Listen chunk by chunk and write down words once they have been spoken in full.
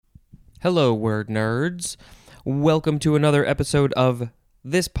Hello, word nerds. Welcome to another episode of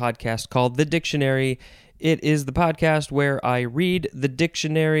this podcast called The Dictionary. It is the podcast where I read the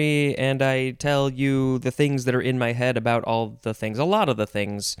dictionary and I tell you the things that are in my head about all the things, a lot of the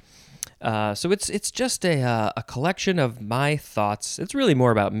things. So it's just a collection of my thoughts. It's really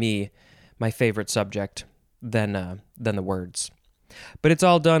more about me, my favorite subject, than the words. But it's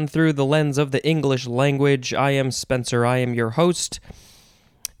all done through the lens of the English language. I am Spencer. I am your host.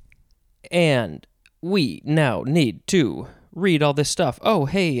 And we now need to read all this stuff. Oh,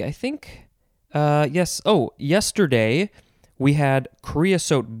 hey, I think, yes. Oh, yesterday we had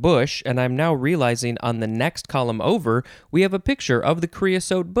creosote bush, and I'm now realizing on the next column over, we have a picture of the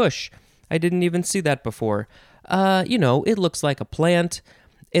creosote bush. I didn't even see that before. It looks like a plant.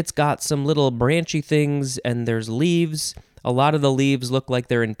 It's got some little branchy things, and there's leaves. A lot of the leaves look like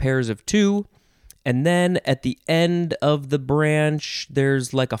they're in pairs of two. And then at the end of the branch,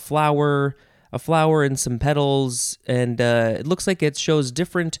 there's like a flower and some petals, and it looks like it shows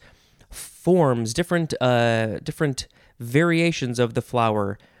different forms, different variations of the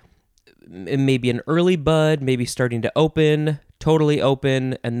flower. Maybe an early bud, maybe starting to open, totally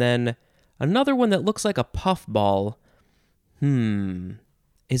open, and then another one that looks like a puffball.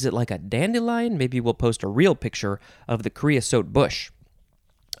 Is it like a dandelion? Maybe we'll post a real picture of the creosote bush.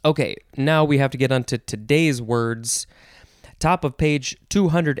 Okay, now we have to get on to today's words. Top of page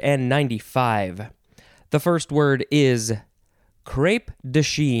 295. The first word is crepe de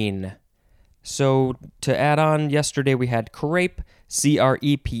chine. So to add on, yesterday we had crepe,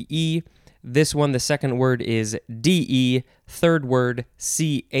 C-R-E-P-E. This one, the second word is D-E. Third word,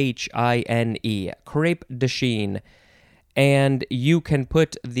 C-H-I-N-E. Crepe de chine. And you can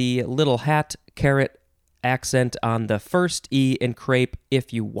put the little hat, carrot, accent on the first E in crepe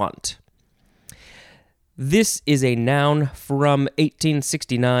if you want. This is a noun from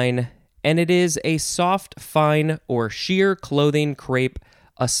 1869, and it is a soft, fine, or sheer clothing crepe,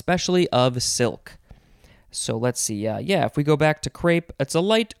 especially of silk. So let's see. If we go back to crepe, it's a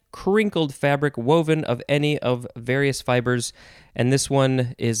light, crinkled fabric woven of any of various fibers, and this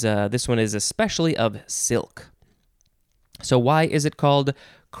one is especially of silk. So why is it called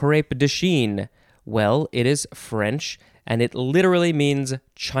crepe de chine? Well, it is French, and it literally means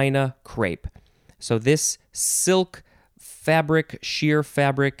China crepe. So this silk fabric, sheer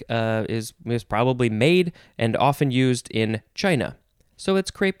fabric, is probably made and often used in China. So it's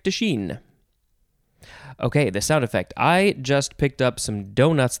crepe de chine. Okay, the sound effect. I just picked up some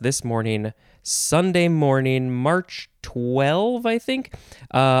donuts this morning, Sunday morning, March 12, I think.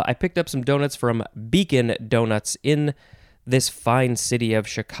 I picked up some donuts from Beacon Donuts in this fine city of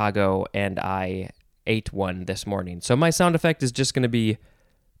Chicago, and I ate one this morning. So my sound effect is just going to be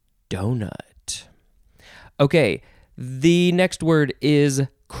donut. Okay, the next word is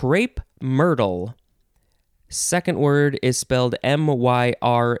crepe myrtle. Second word is spelled M-Y-R-T-L-E.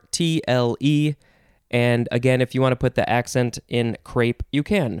 And again, if you want to put the accent in crepe, you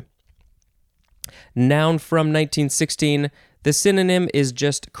can. Noun from 1916. The synonym is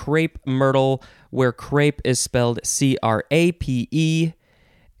just crepe myrtle, where crepe is spelled C-R-A-P-E.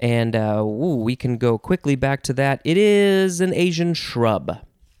 And we can go quickly back to that. It is an Asian shrub.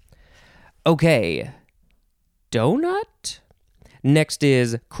 Okay, donut? Next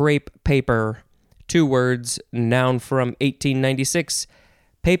is crepe paper. Two words, noun from 1896.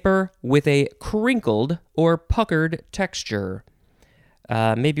 Paper with a crinkled or puckered texture.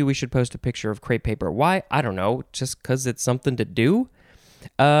 Maybe we should post a picture of crepe paper. Why? I don't know. Just because it's something to do?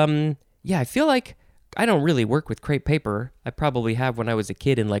 I feel like I don't really work with crepe paper. I probably have when I was a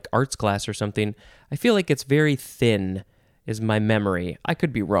kid in like arts class or something. I feel like it's very thin, is my memory. I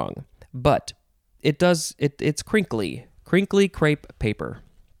could be wrong. But it's crinkly. Crinkly crepe paper.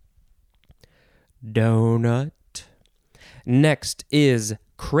 Donut. Next is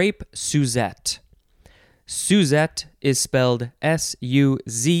crepe Suzette. Suzette is spelled S-U-Z-E-T-T-E,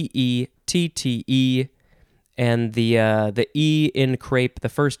 and the E in crepe, the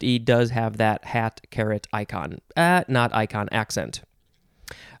first E, does have that hat, carrot icon. Not icon, accent.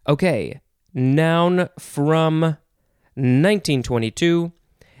 Okay, noun from 1922.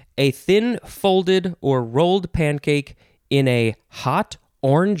 A thin, folded, or rolled pancake in a hot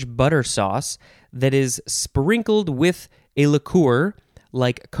orange butter sauce that is sprinkled with a liqueur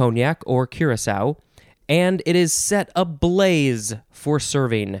like cognac or curacao, and it is set ablaze for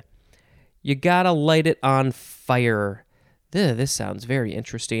serving. You gotta light it on fire. This sounds very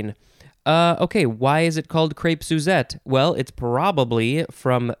interesting. Okay, why is it called crepe Suzette? Well, it's probably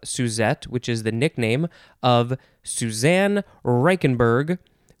from Suzette, which is the nickname of Suzanne Reichenberg,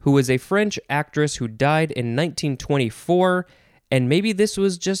 who was a French actress who died in 1924, and maybe this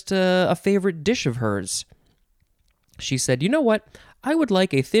was just a favorite dish of hers. She said, "You know what? I would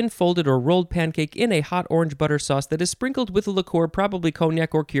like a thin folded or rolled pancake in a hot orange butter sauce that is sprinkled with a liqueur, probably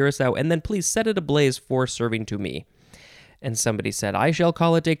cognac or curacao, and then please set it ablaze for serving to me." And somebody said, "I shall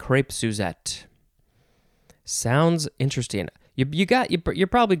call it a crepe Suzette." Sounds interesting. You're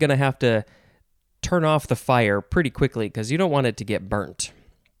probably going to have to turn off the fire pretty quickly because you don't want it to get burnt.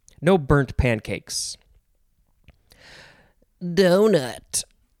 No burnt pancakes. Donut.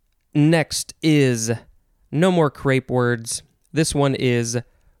 Next is no more crepe words. This one is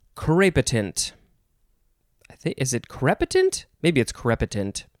crepitant. Is it crepitant? Maybe it's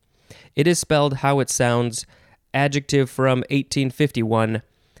crepitant. It is spelled how it sounds. Adjective from 1851.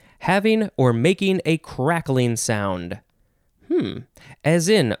 Having or making a crackling sound. As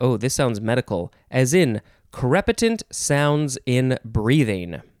in, this sounds medical. As in, crepitant sounds in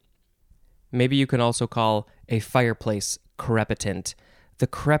breathing. Maybe you can also call a fireplace crepitant. The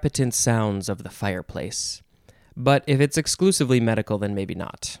crepitant sounds of the fireplace. But if it's exclusively medical, then maybe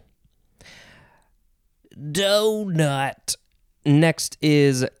not. Donut. Next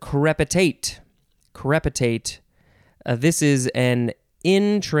is crepitate. Crepitate. This is an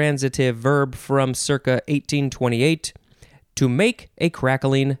intransitive verb from circa 1828. To make a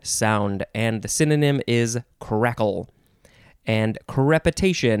crackling sound, and the synonym is crackle. And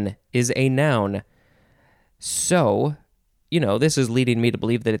crepitation is a noun. So, this is leading me to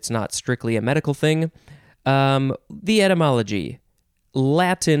believe that it's not strictly a medical thing. The etymology.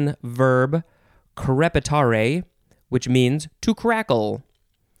 Latin verb crepitare, which means to crackle,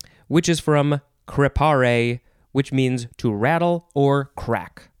 which is from crepare, which means to rattle or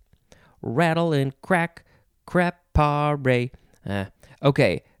crack. Rattle and crack, crepare.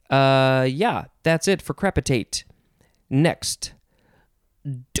 Okay, that's it for crepitate. Next,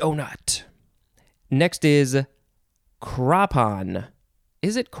 donut. Next is cropon.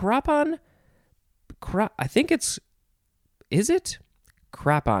 Is it cropon? I think it's... Is it?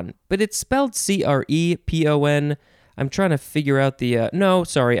 Cropon. But it's spelled crepon. I'm trying to figure out the... No,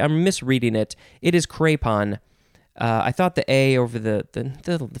 sorry, I'm misreading it. It is crepon. I thought the A over the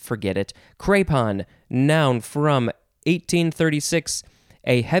forget it. Crepon, noun from 1836.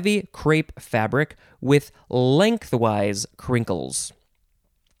 A heavy crepe fabric with lengthwise crinkles.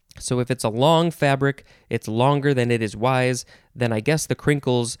 So if it's a long fabric, it's longer than it is wise, then I guess the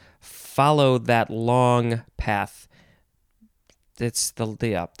crinkles follow that long path. It's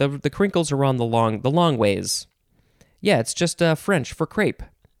the crinkles are on the long ways. Yeah, it's just French for crepe.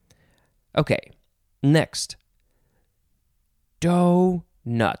 Okay, next.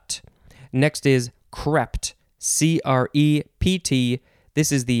 Donut. Next is crept. C-R-E-P-T.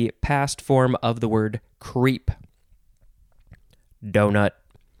 This is the past form of the word creep. Donut.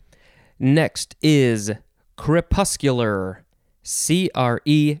 Next is crepuscular.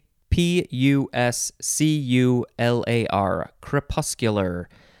 C-R-E-P-U-S-C-U-L-A-R. Crepuscular.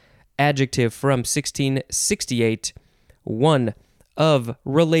 Adjective from 1668. One of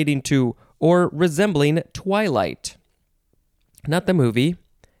relating to or resembling twilight. Not the movie,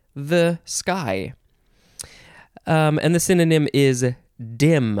 the sky. And the synonym is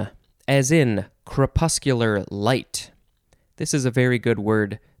dim, as in crepuscular light. This is a very good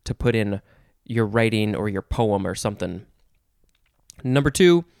word to put in your writing or your poem or something. Number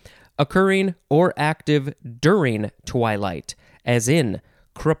 2, occurring or active during twilight, as in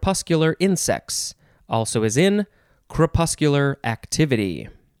crepuscular insects, also as in crepuscular activity.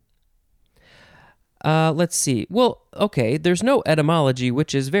 Let's see. Well, okay, there's no etymology,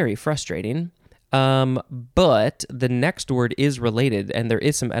 which is very frustrating. But the next word is related, and there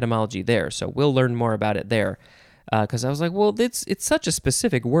is some etymology there, so we'll learn more about it there. Because I was like, well, it's such a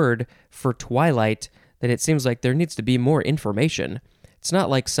specific word for twilight that it seems like there needs to be more information. It's not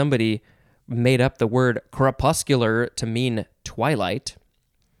like somebody made up the word crepuscular to mean twilight.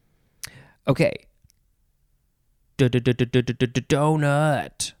 Okay.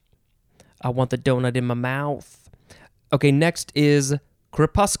 Donut. I want the donut in my mouth. Okay, next is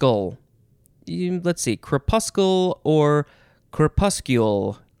crepuscle. Let's see, crepuscle or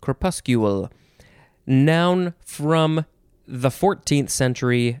crepuscule. Crepuscule. Noun from the 14th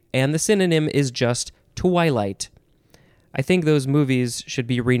century, and the synonym is just twilight. I think those movies should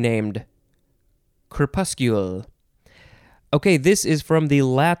be renamed Crepuscule. Okay, this is from the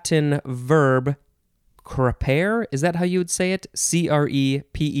Latin verb crepere. Is that how you would say it?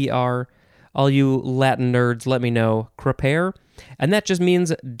 C-R-E-P-E-R. All you Latin nerds, let me know. Crepere. And that just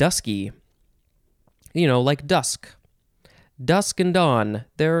means dusky. Like dusk. Dusk and dawn.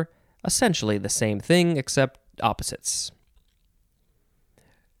 They're essentially the same thing, except opposites.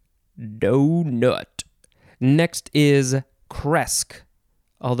 Donut. Next is cresque,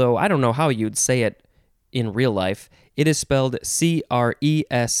 although I don't know how you'd say it in real life. It is spelled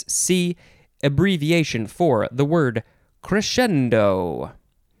C-R-E-S-C, abbreviation for the word crescendo.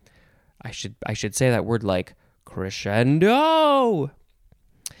 I should say that word like crescendo.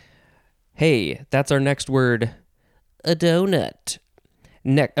 Hey, that's our next word. A donut.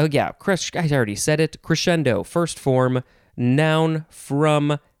 I already said it. Crescendo, first form, noun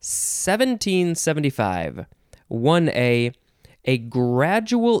from 1775. 1A, a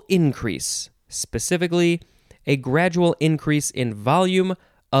gradual increase, specifically a gradual increase in volume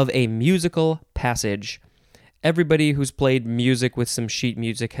of a musical passage. Everybody who's played music with some sheet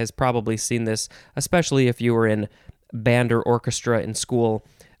music has probably seen this, especially if you were in band or orchestra in school.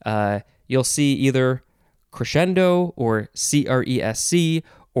 You'll see either crescendo or C-R-E-S-C,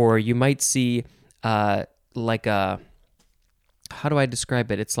 or you might see like a, how do I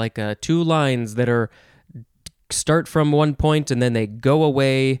describe it? It's like two lines that start from one point and then they go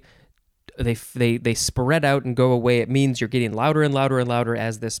away. They spread out and go away. It means you're getting louder and louder and louder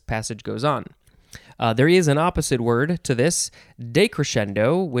as this passage goes on. There is an opposite word to this,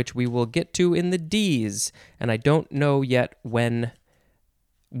 decrescendo, which we will get to in the D's, and I don't know yet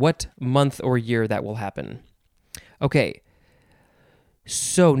what month or year that will happen. Okay,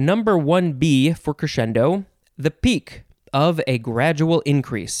 so number 1B for crescendo, the peak of a gradual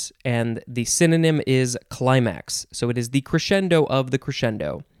increase, and the synonym is climax. So it is the crescendo of the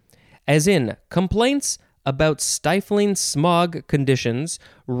crescendo. As in, complaints about stifling smog conditions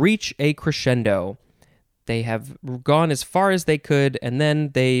reach a crescendo. They have gone as far as they could, and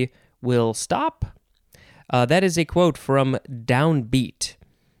then they will stop. That is a quote from Downbeat.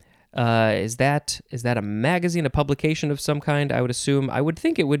 Is that a magazine, a publication of some kind? I would assume. I would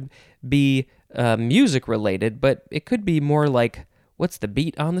think it would be music related, but it could be more like, what's the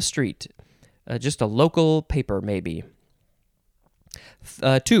beat on the street? Just a local paper, maybe.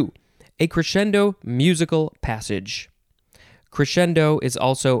 2, a crescendo musical passage. Crescendo is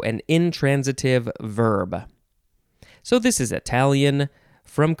also an intransitive verb. So this is Italian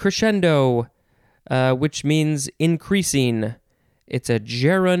from crescendo, which means increasing. It's a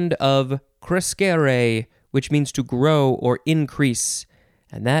gerund of crescere, which means to grow or increase.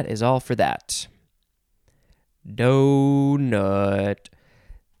 And that is all for that. Donut.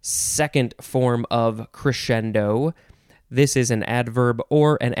 Second form of crescendo. This is an adverb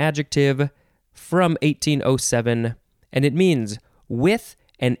or an adjective from 1807, and it means with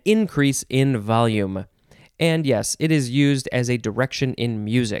an increase in volume. And yes, it is used as a direction in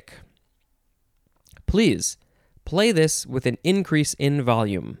music. Please play this with an increase in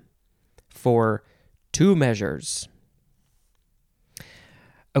volume for 2 measures.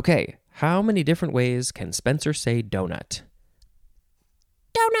 Okay, how many different ways can Spencer say donut?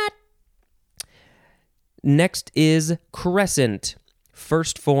 Donut. Next is crescent.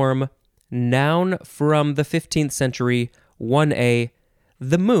 First form, noun from the 15th century, 1A,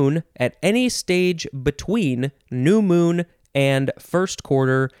 the moon at any stage between new moon and first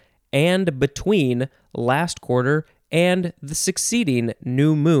quarter and between last quarter and the succeeding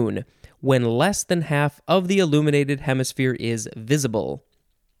new moon, when less than half of the illuminated hemisphere is visible.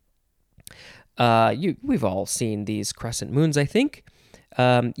 We've all seen these crescent moons, I think.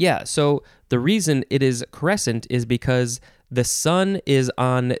 So the reason it is crescent is because the sun is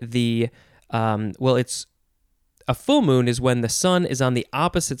on the, it's a full moon is when the sun is on the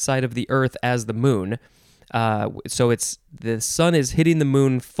opposite side of the earth as the moon. So it's the sun is hitting the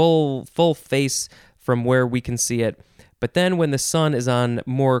moon full face from where we can see it. But then when the sun is on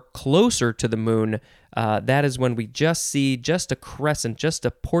more closer to the moon, that is when we just see just a crescent, just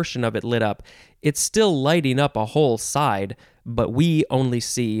a portion of it lit up. It's still lighting up a whole side, but we only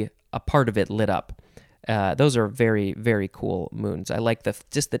see a part of it lit up. Those are very, very cool moons. I like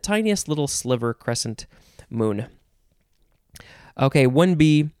just the tiniest little sliver crescent moon. Okay,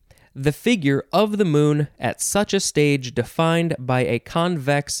 1B, the figure of the moon at such a stage defined by a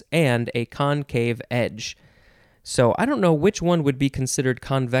convex and a concave edge. So I don't know which one would be considered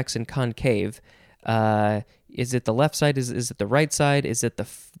convex and concave. Is it the left side? Is it the right side? Is it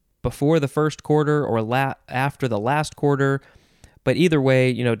before the first quarter or after the last quarter? But either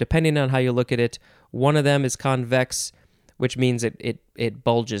way, depending on how you look at it, one of them is convex, which means it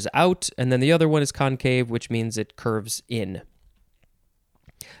bulges out, and then the other one is concave, which means it curves in.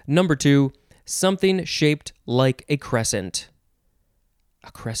 Number 2, something shaped like a crescent.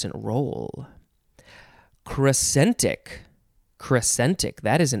 A crescent roll. Crescentic. Crescentic,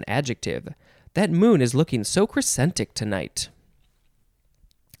 that is an adjective. That moon is looking so crescentic tonight.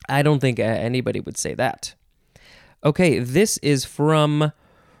 I don't think anybody would say that. Okay, this is from,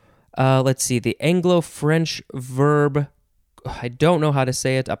 the Anglo-French verb I don't know how to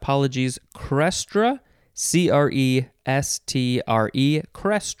say it. Apologies. Crestre, Crestre,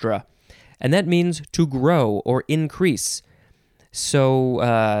 crestre. And that means to grow or increase.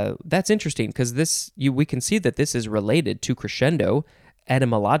 So that's interesting because we can see that this is related to crescendo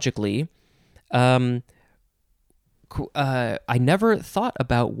etymologically. I never thought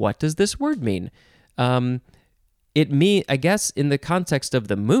about what does this word mean. I guess in the context of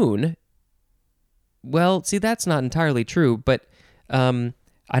the moon. Well, see, that's not entirely true, but I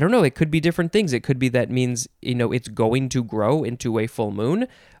don't know. It could be different things. It could be that means, it's going to grow into a full moon,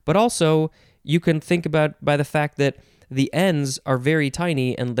 but also you can think about by the fact that the ends are very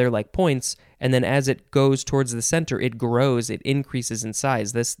tiny and they're like points, and then as it goes towards the center, it grows, it increases in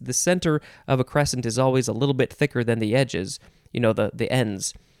size. The center of a crescent is always a little bit thicker than the edges, the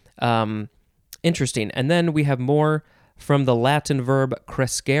ends. Interesting. And then we have more from the Latin verb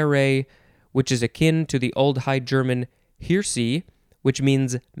crescere, which is akin to the Old High German hirsi, which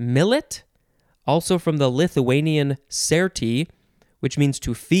means millet. Also from the Lithuanian serti, which means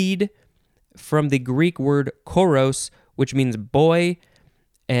to feed. From the Greek word koros, which means boy.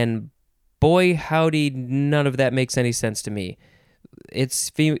 And boy, howdy, none of that makes any sense to me. It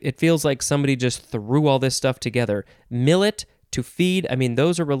feels like somebody just threw all this stuff together. Millet, to feed,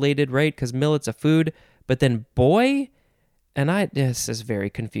 those are related, right? Because millet's a food. But then boy, this is very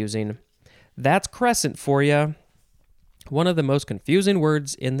confusing. That's crescent for you. One of the most confusing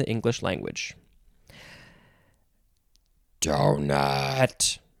words in the English language.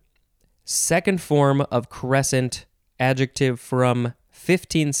 Donut. Second form of crescent, adjective from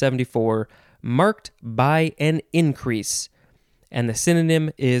 1574, marked by an increase. And the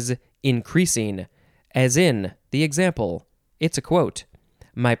synonym is increasing, as in the example. It's a quote.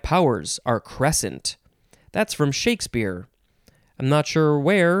 My powers are crescent. That's from Shakespeare. I'm not sure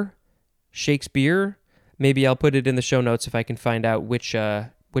where. Shakespeare. Maybe I'll put it in the show notes if I can find out which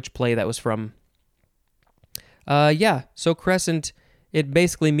play that was from. So crescent, it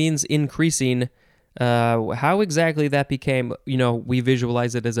basically means increasing. How exactly that became, we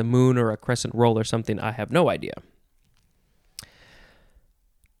visualize it as a moon or a crescent roll or something, I have no idea.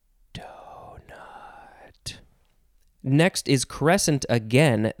 Donut. Next is crescent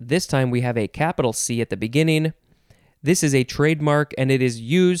again. This time we have a capital C at the beginning. This is a trademark, and it is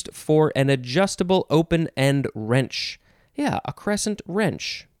used for an adjustable open-end wrench. Yeah, a crescent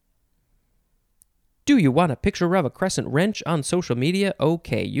wrench. Do you want a picture of a crescent wrench on social media?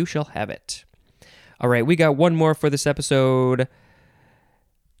 Okay, you shall have it. All right, we got one more for this episode.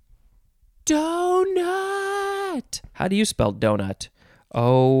 Donut. How do you spell donut?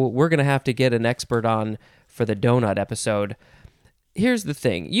 Oh, we're going to have to get an expert on for the donut episode. Here's the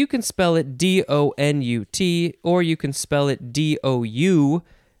thing. You can spell it D-O-N-U-T, or you can spell it D-O-U-G-H-N-U-T.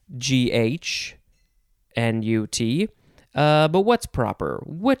 But what's proper?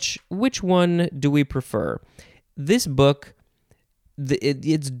 Which one do we prefer? This book,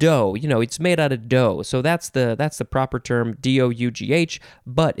 it's dough. It's made out of dough. So that's the proper term, D-O-U-G-H.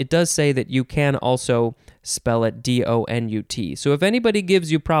 But it does say that you can also spell it D-O-N-U-T. So if anybody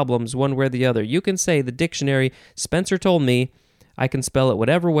gives you problems one way or the other, you can say the dictionary, Spencer told me, I can spell it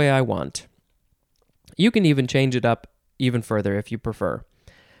whatever way I want. You can even change it up even further if you prefer.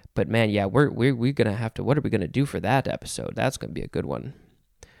 But man, yeah, we're gonna have to. What are we gonna do for that episode? That's gonna be a good one.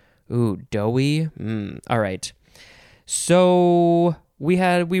 Ooh, doughy. All right. So we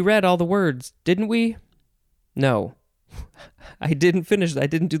read all the words, didn't we? No, I didn't finish. I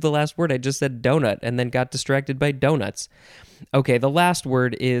didn't do the last word. I just said donut and then got distracted by donuts. Okay, the last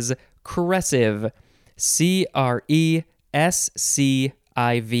word is crescive. Crescive.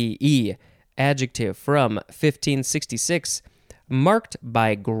 Adjective from 1566. Marked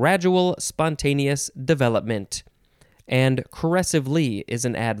by gradual spontaneous development. And crescively is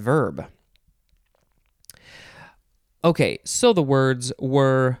an adverb. Okay, so the words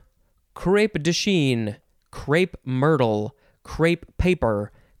were crepe de chine, crepe myrtle, crepe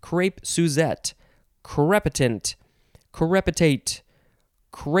paper, crepe Suzette, crepitant, crepitate,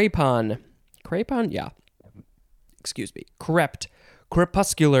 crepon, yeah. Excuse me. Crept,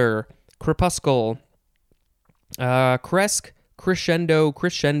 crepuscular, crepuscle, cresque, crescendo,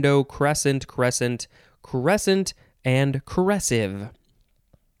 crescent, crescent, and crescive.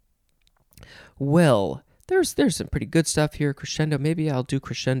 Well, there's some pretty good stuff here. Crescendo, maybe I'll do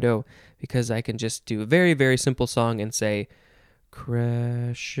crescendo because I can just do a very, very simple song and say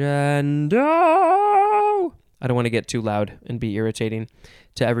crescendo. I don't want to get too loud and be irritating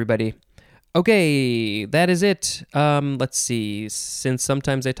to everybody. Okay, that is it. Let's see. Since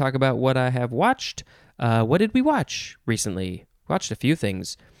sometimes I talk about what I have watched, what did we watch recently? Watched a few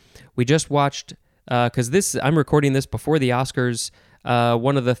things. We just watched because I'm recording this before the Oscars.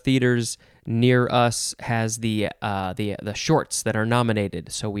 One of the theaters near us has the shorts that are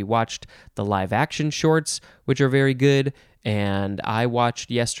nominated. So we watched the live action shorts, which are very good, and I watched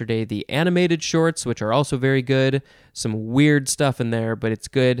yesterday the animated shorts, which are also very good. Some weird stuff in there, but it's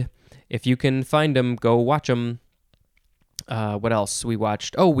good. If you can find them, go watch them. What else we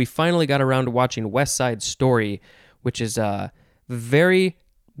watched? Oh, we finally got around to watching West Side Story, which is very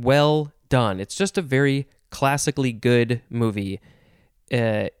well done. It's just a very classically good movie.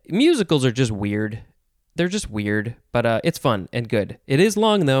 Musicals are just weird. They're just weird, but it's fun and good. It is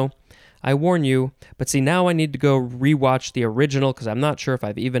long, though. I warn you. But see, now I need to go rewatch the original because I'm not sure if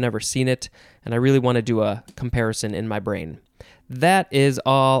I've even ever seen it, and I really want to do a comparison in my brain. That is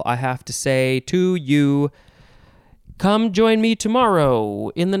all I have to say to you. Come join me tomorrow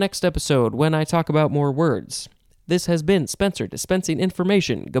in the next episode when I talk about more words. This has been Spencer dispensing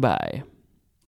information. Goodbye.